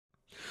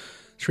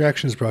This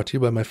reaction is brought to you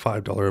by my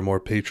 $5 or more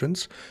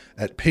patrons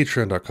at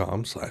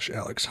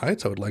patreon.com/Alex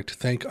Haitz. I would like to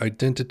thank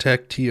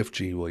Identitech,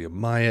 TFG, William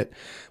Myatt,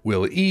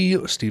 Will E.,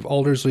 Steve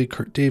Aldersley,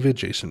 Kurt David,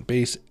 Jason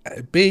Bates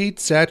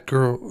at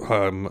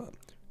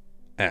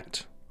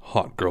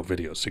Hot Girl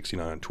Video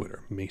 69 on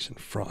Twitter, Mason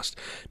Frost,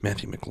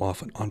 Matthew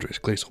McLaughlin, Andres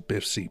Glacial,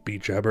 Biff C, B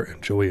Jabber,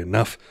 and Joey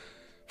Enough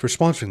for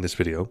sponsoring this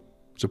video,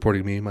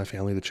 supporting me, my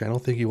family, the channel.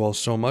 Thank you all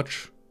so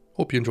much.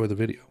 Hope you enjoy the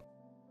video.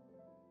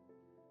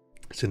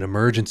 It's an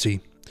emergency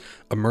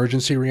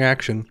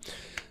reaction.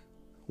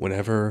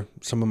 Whenever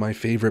some of my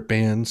favorite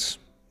bands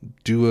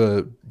do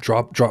a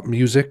drop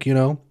music, you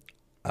know,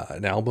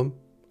 an album,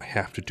 I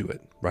have to do it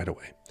right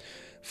away.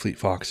 Fleet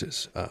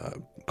Foxes,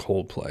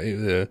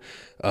 Coldplay,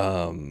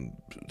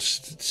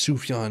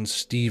 Sufjan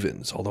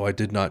Stevens, although I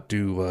did not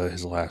do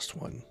his last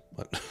one.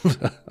 But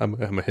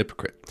I'm a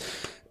hypocrite.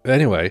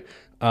 Anyway,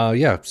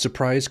 yeah,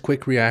 surprise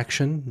quick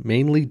reaction.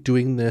 Mainly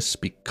doing this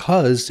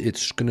because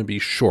it's going to be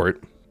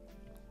short.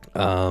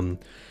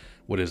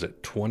 What is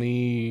it?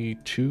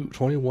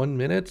 21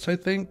 minutes, I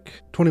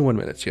think. 21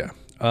 minutes, yeah.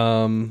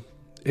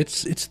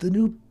 It's the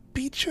new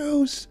Beach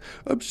House.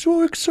 I'm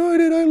so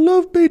excited. I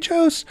love Beach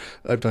House.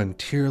 I've done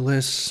tier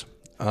lists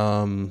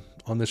on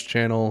this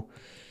channel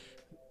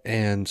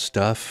and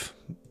stuff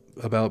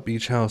about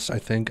Beach House, I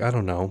think. I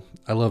don't know.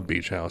 I love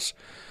Beach House.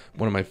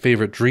 One of my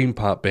favorite dream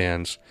pop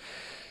bands.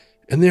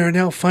 And they are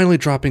now finally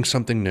dropping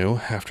something new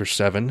after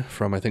 7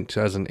 from, I think,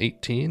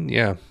 2018.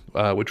 Yeah,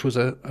 which was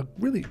a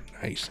really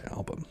nice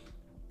album.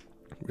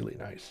 Really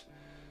nice.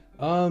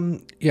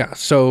 Yeah,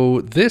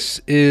 so this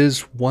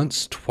is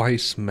Once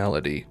Twice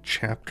Melody,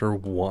 Chapter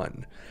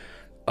 1.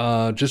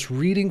 Just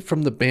reading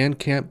from the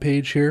Bandcamp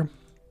page here.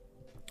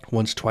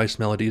 Once Twice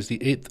Melody is the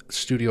 8th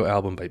studio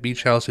album by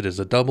Beach House. It is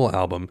a double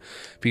album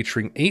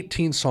featuring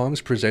 18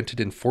 songs presented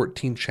in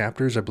 14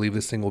 chapters. I believe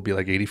this thing will be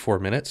like 84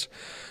 minutes.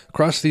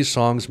 Across these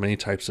songs, many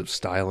types of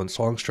style and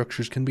song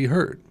structures can be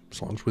heard.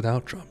 Songs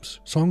without drums.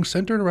 Songs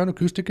centered around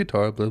acoustic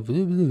guitar, blah,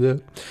 blah, blah,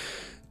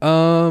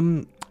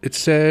 blah. It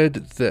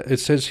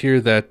says here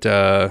that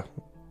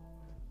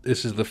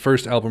this is the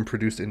first album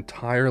produced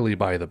entirely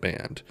by the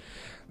band.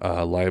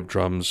 Live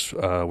drums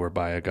were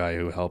by a guy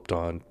who helped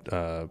on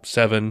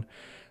 7.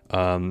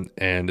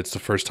 And it's the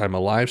first time a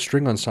live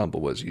string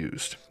ensemble was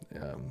used.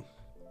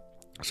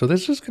 So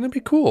this is going to be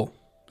cool.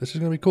 This is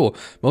going to be cool.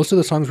 Most of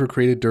the songs were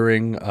created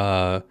during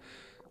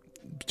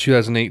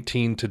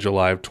 2018 to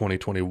July of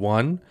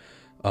 2021,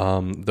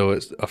 though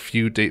a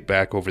few date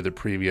back over the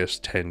previous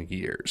 10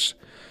 years.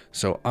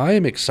 So I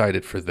am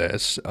excited for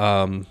this.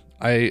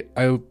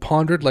 I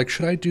pondered, like,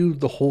 should I do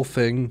the whole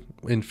thing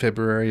in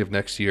February of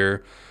next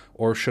year,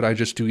 or should I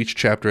just do each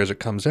chapter as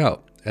it comes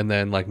out, and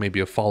then like maybe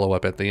a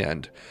follow-up at the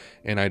end?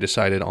 And I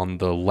decided on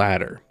the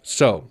latter.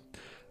 So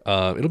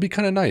it'll be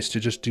kind of nice to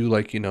just do,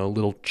 like, you know,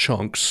 little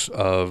chunks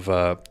of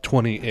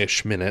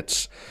 20-ish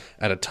minutes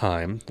at a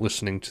time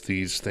listening to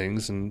these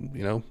things. And,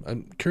 you know,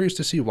 I'm curious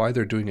to see why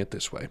they're doing it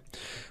this way.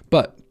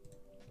 But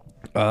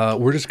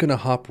we're just going to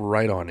hop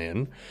right on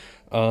in.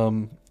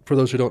 For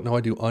those who don't know,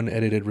 I do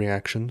unedited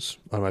reactions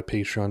on my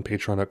Patreon,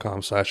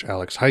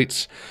 patreon.com/Alex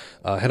Haitz.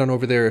 Head on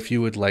over there if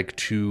you would like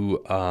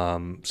to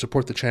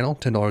support the channel.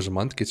 $10 a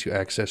month gets you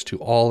access to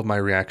all of my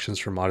reactions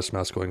from Modest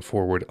Mouse going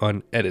forward,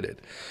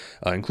 unedited,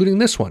 including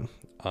this one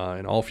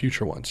and all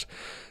future ones.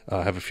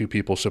 I have a few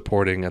people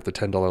supporting at the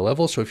 $10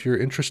 level, so if you're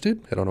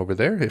interested, head on over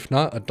there. If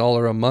not,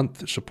 $1 a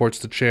month supports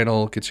the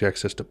channel, gets you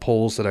access to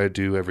polls that I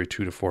do every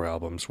 2 to 4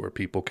 albums where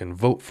people can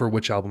vote for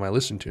which album I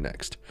listen to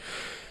next.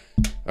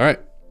 All right.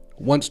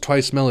 Once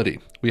Twice Melody.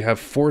 We have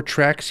 4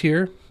 tracks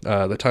here.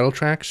 The title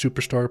track,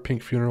 Superstar,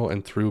 Pink Funeral,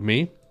 and Through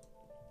Me.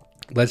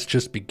 Let's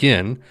just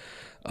begin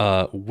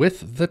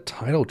with the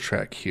title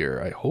track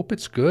here. I hope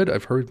it's good.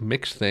 I've heard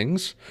mixed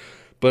things,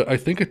 but I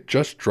think it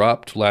just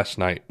dropped last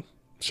night.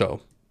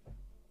 So,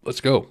 let's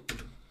go.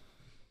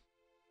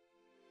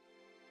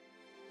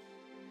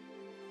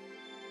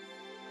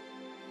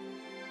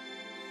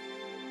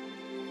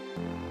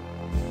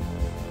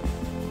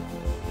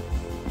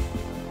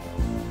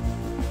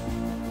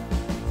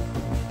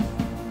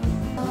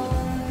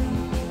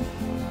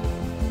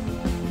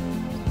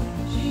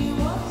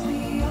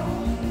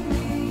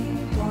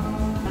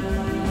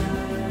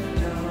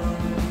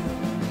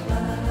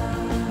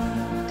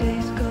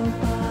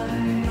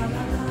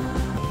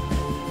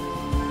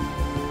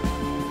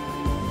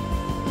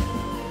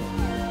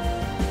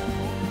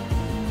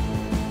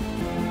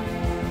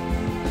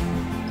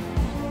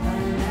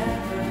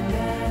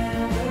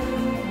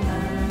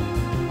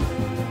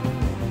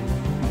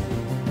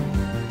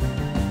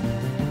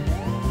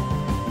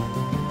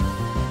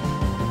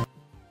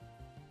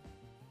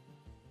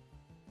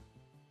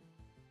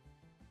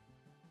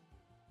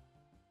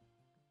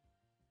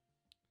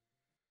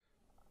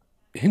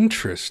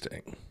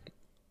 Interesting.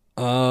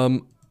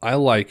 I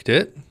liked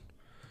it.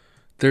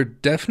 They're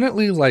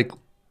definitely, like,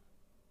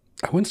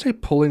 I wouldn't say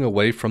pulling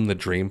away from the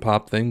dream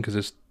pop thing, because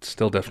it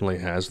still definitely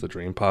has the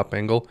dream pop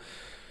angle.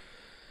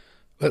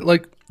 But,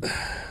 like,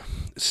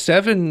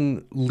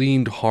 7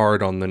 leaned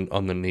hard on the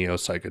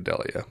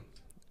neo-psychedelia.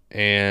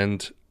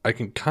 And I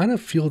can kind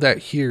of feel that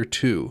here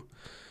too.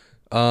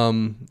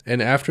 And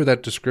after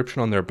that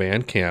description on their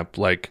Bandcamp,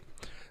 like,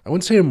 I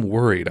wouldn't say I'm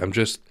worried. I'm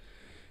just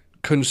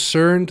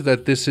concerned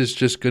that this is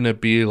just going to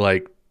be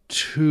like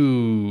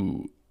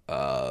too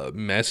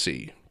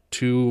messy,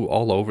 too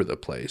all over the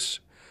place.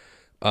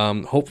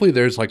 Hopefully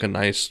there's like a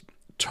nice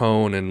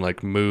tone and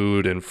like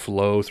mood and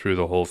flow through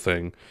the whole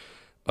thing.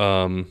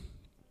 But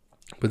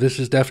this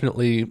is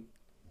definitely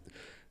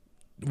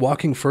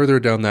walking further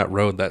down that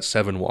road that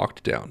Seven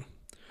walked down.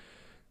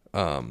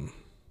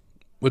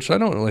 Which I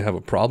don't really have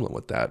a problem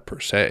with that per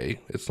se.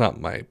 It's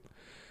not my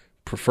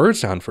preferred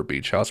sound for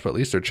Beach House, but at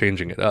least they're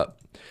changing it up.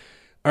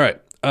 All right.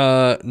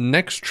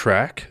 Next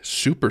track,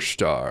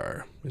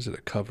 Superstar. Is it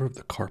a cover of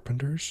the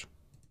Carpenters?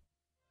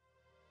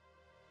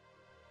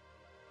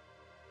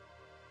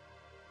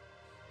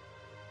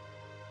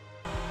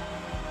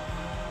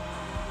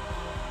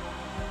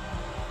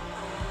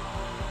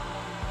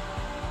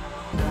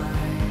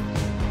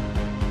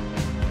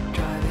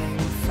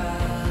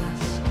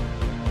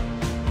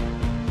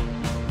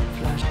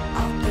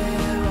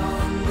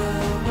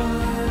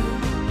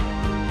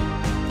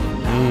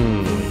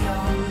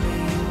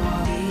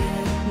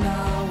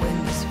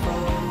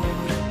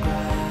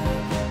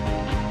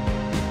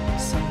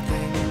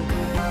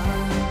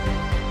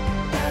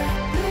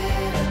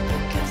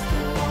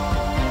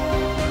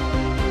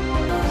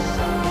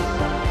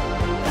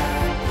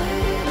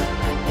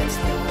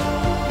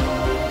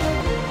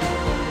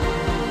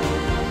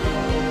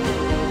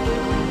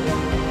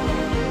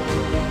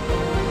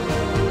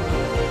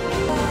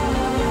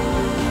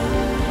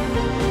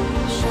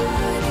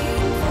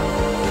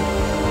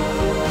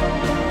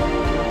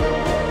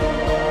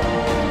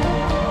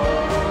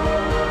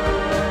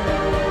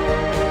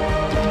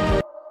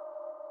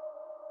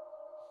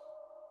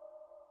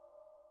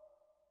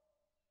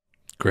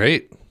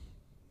 Great.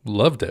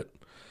 Loved it.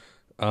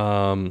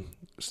 Much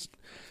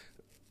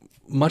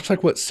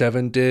like what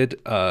Seven did,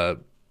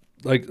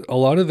 like a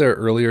lot of their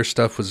earlier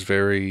stuff was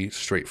very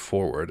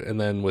straightforward.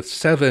 And then with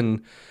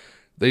Seven,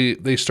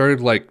 they started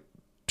like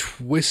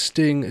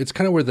twisting. It's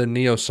kind of where the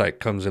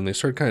neo-psych comes in. They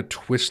started kind of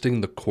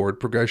twisting the chord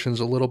progressions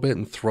a little bit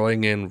and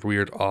throwing in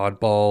weird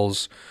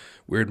oddballs,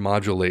 weird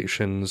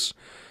modulations.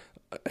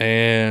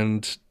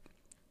 And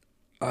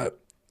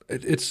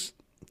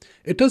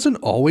it doesn't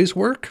always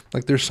work.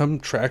 Like there's some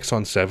tracks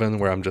on Seven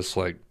where I'm just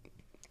like,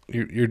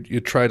 you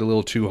tried a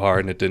little too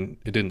hard and it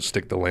didn't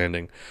stick the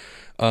landing.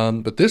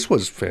 But this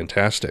was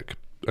fantastic.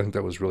 I think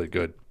that was really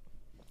good.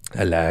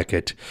 I like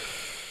it.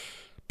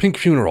 Pink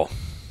Funeral.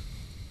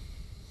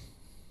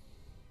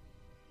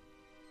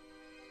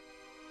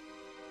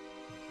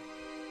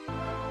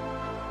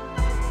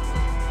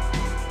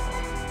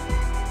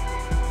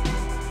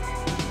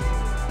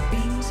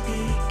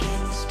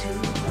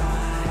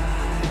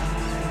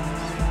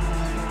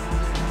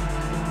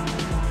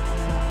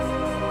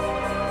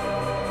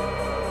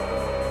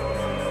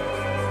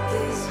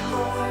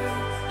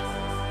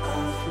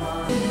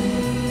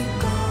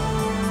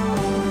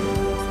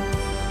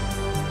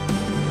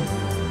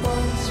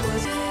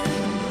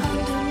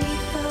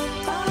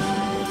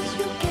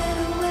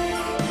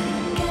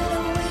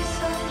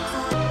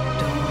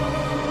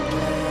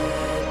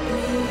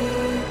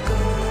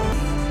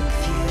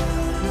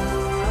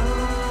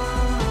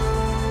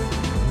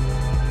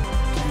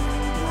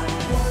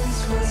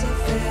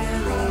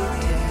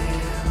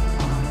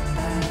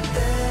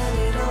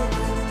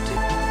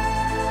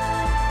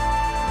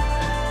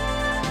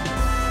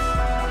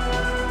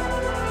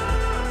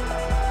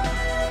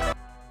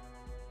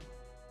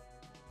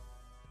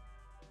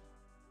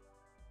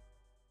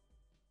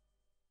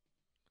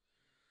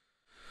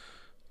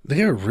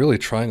 They are really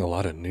trying a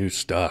lot of new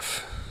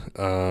stuff.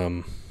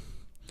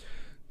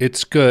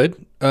 It's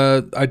good.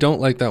 I don't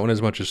like that one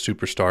as much as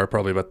Superstar,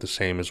 probably about the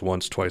same as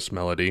Once Twice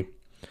Melody.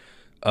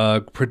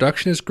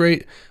 Production is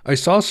great. I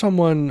saw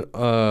someone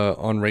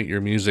on Rate Your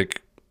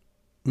Music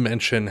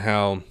mention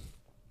how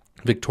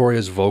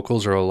Victoria's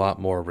vocals are a lot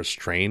more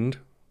restrained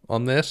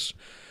on this.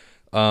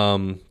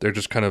 They're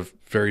just kind of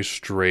very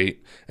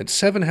straight. And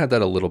Seven had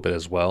that a little bit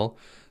as well.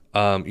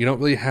 You don't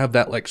really have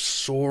that like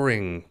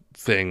soaring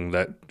thing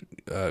that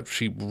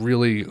she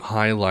really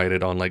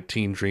highlighted on like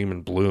Teen Dream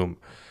and Bloom.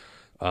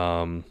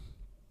 And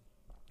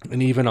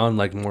even on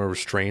like more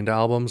restrained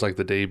albums like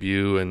the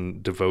debut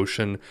and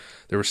Devotion,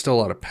 there was still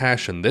a lot of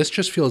passion. This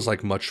just feels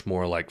like much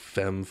more like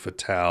femme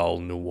fatale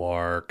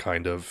noir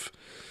kind of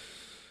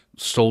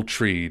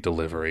sultry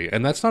delivery.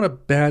 And that's not a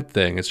bad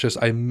thing. It's just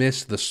I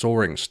miss the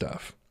soaring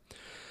stuff.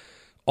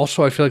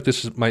 Also, I feel like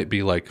this might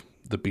be like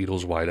the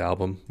Beatles' White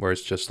Album, where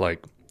it's just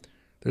like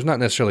there's not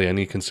necessarily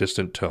any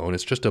consistent tone.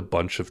 It's just a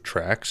bunch of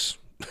tracks.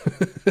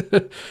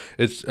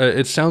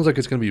 It sounds like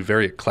it's going to be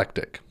very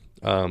eclectic.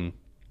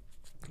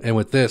 And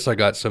with this, I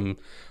got some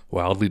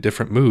wildly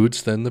different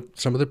moods than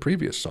some of the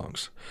previous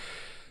songs.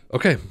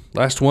 Okay,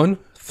 last one,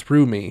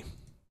 Through Me.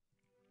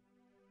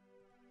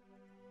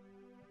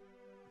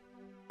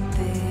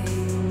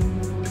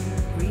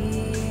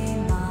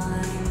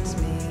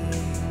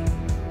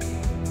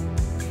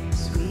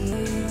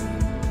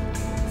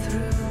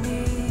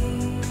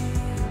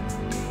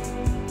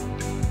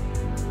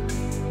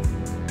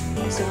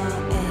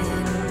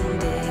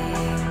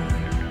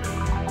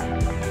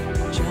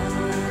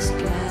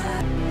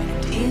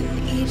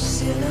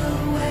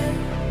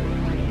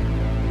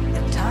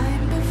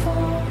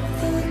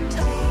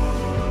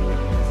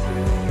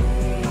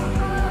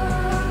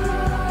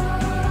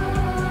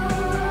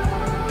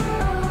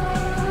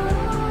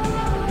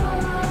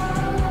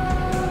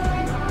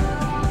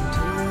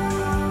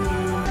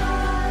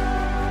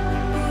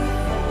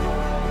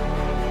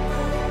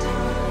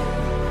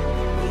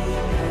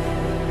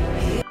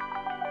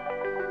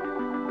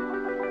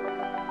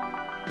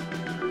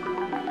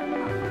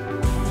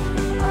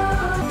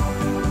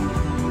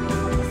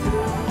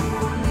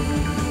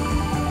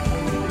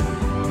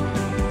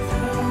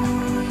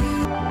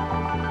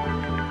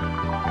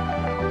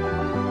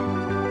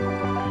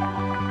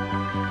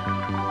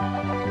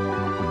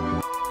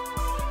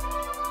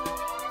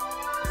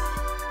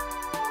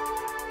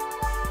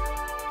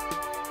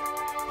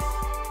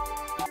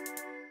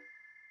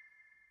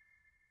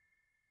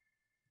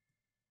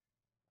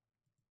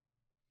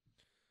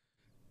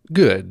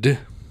 Good.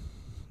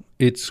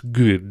 It's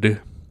good.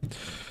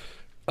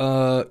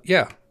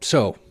 Yeah,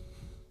 so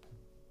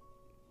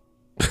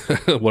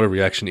what a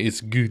reaction.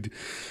 It's good.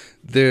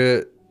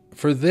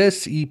 For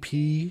this EP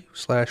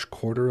 /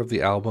 quarter of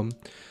the album,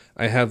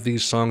 I have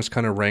these songs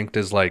kind of ranked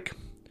as like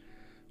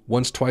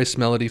Once Twice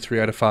Melody 3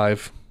 out of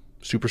 5,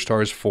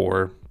 Superstars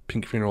 4,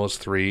 Pink Funeral is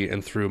 3,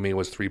 and Through Me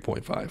was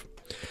 3.5.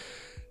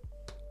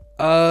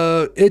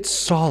 It's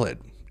solid.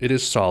 It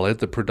is solid.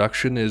 The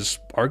production is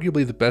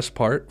arguably the best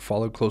part,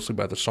 followed closely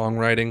by the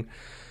songwriting.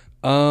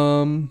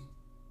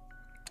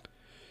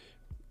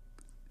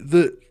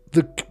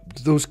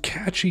 Those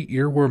catchy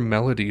earworm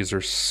melodies are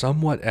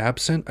somewhat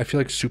absent. I feel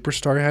like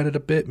Superstar had it a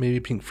bit.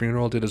 Maybe Pink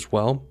Funeral did as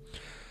well.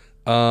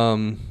 I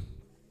don't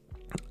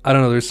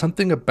know. There's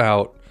something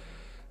about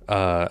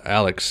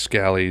Alex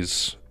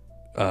Scally's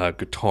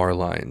guitar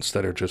lines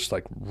that are just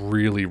like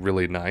really,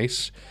 really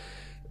nice.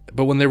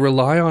 But when they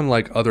rely on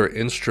like other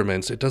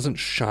instruments, it doesn't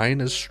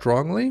shine as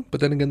strongly. But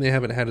then again, they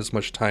haven't had as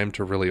much time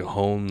to really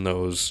hone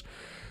those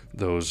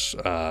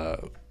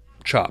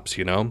chops,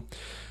 you know.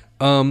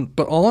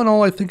 But all in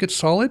all, I think it's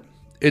solid.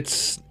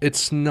 It's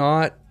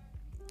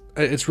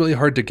really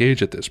hard to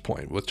gauge at this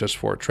point with just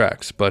 4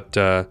 tracks, but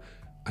I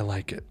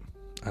like it.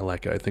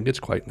 I think it's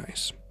quite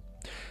nice.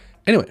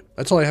 Anyway,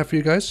 that's all I have for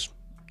you guys.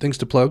 Things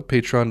to plug,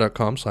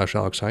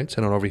 patreon.com/AlexHeitz.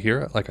 Head on over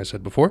here, like I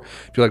said before.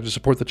 If you'd like to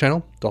support the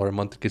channel, $1 a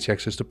month gets you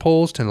access to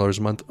polls, $10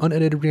 a month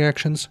unedited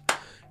reactions,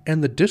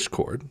 and the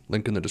Discord,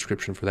 link in the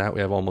description for that.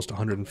 We have almost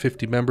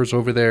 150 members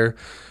over there.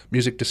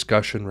 Music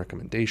discussion,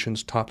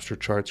 recommendations, topster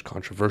charts,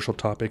 controversial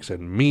topics,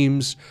 and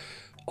memes,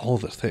 all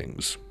the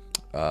things.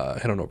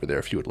 Head on over there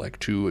if you would like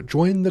to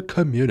join the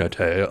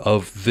community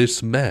of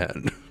this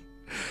man.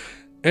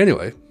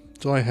 Anyway,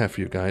 that's all I have for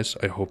you guys.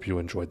 I hope you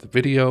enjoyed the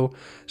video.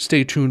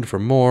 Stay tuned for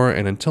more,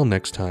 and until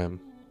next time,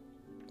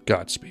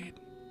 Godspeed.